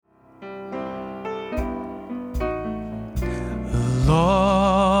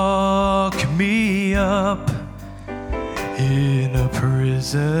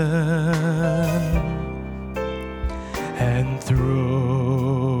prison and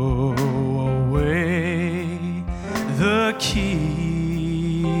throw away the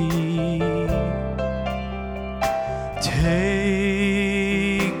key.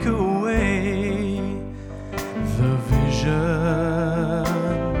 Take away the vision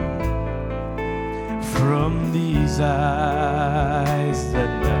from these eyes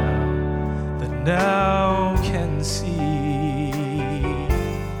that now can see.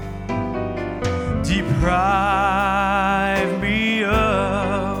 Deprive me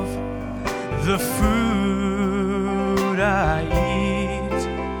of the food I eat,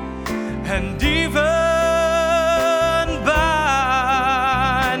 and even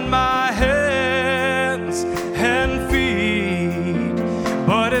bind my hands and feet.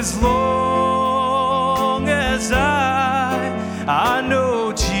 But as long as I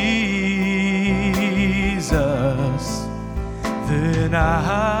know Jesus, then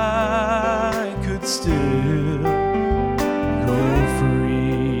I could still go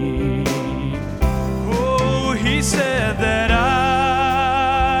free. Oh, he said that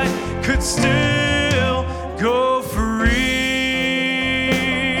I could still go free.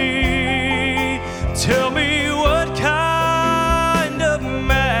 Tell me what kind of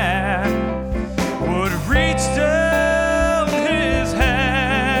man would reach down his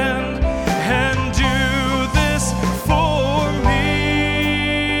hand and do this for me,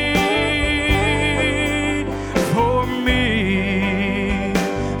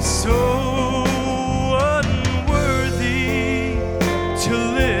 so unworthy to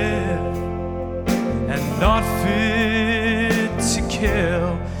live and not fit to kill.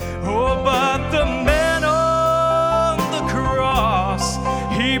 Oh, but the man on the cross,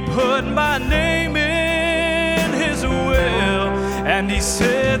 he put my name in his will, and he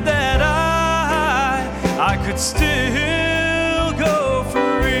said that I could still go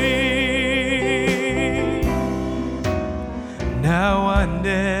free. Now I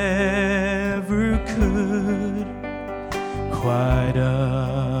never could quite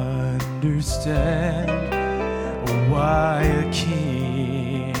understand why a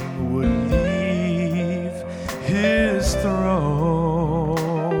king would leave his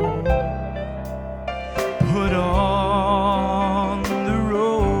throne, put on the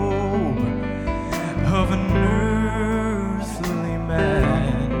robe of an earthly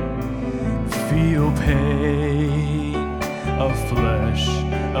man, feel pain of flesh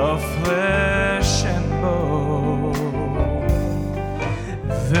and bone,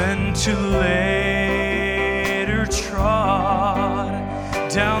 then to later trod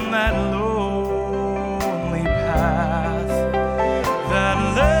down that lonely path that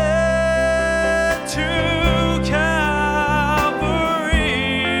led to Calvary,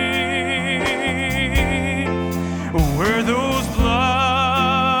 where those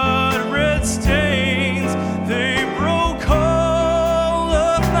blood red stains, they broke all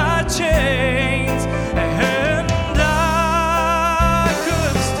of my chains, and I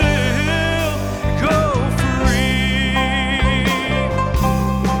could still go free.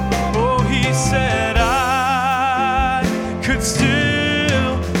 Oh, he said I could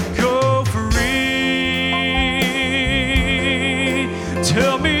still go free.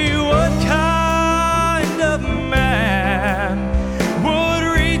 Tell me what kind of man would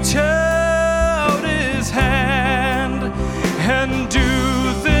reach out his hand and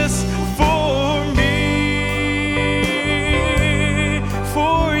do this for me,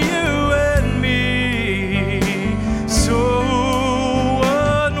 for you and me, so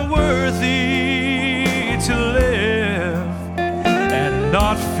unworthy to live and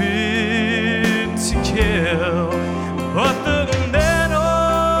not fit to kill. But the man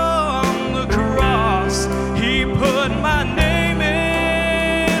on the cross, he put my name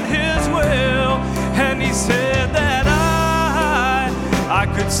in his will, and he said that I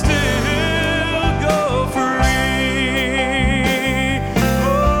could still go free.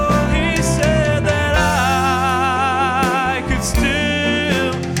 Oh, he said that I could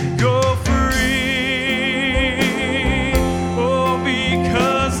still go free. Oh,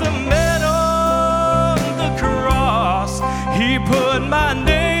 because the man on the cross, he put my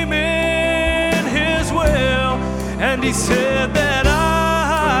name in his will, and he said that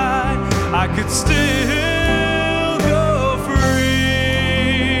I could still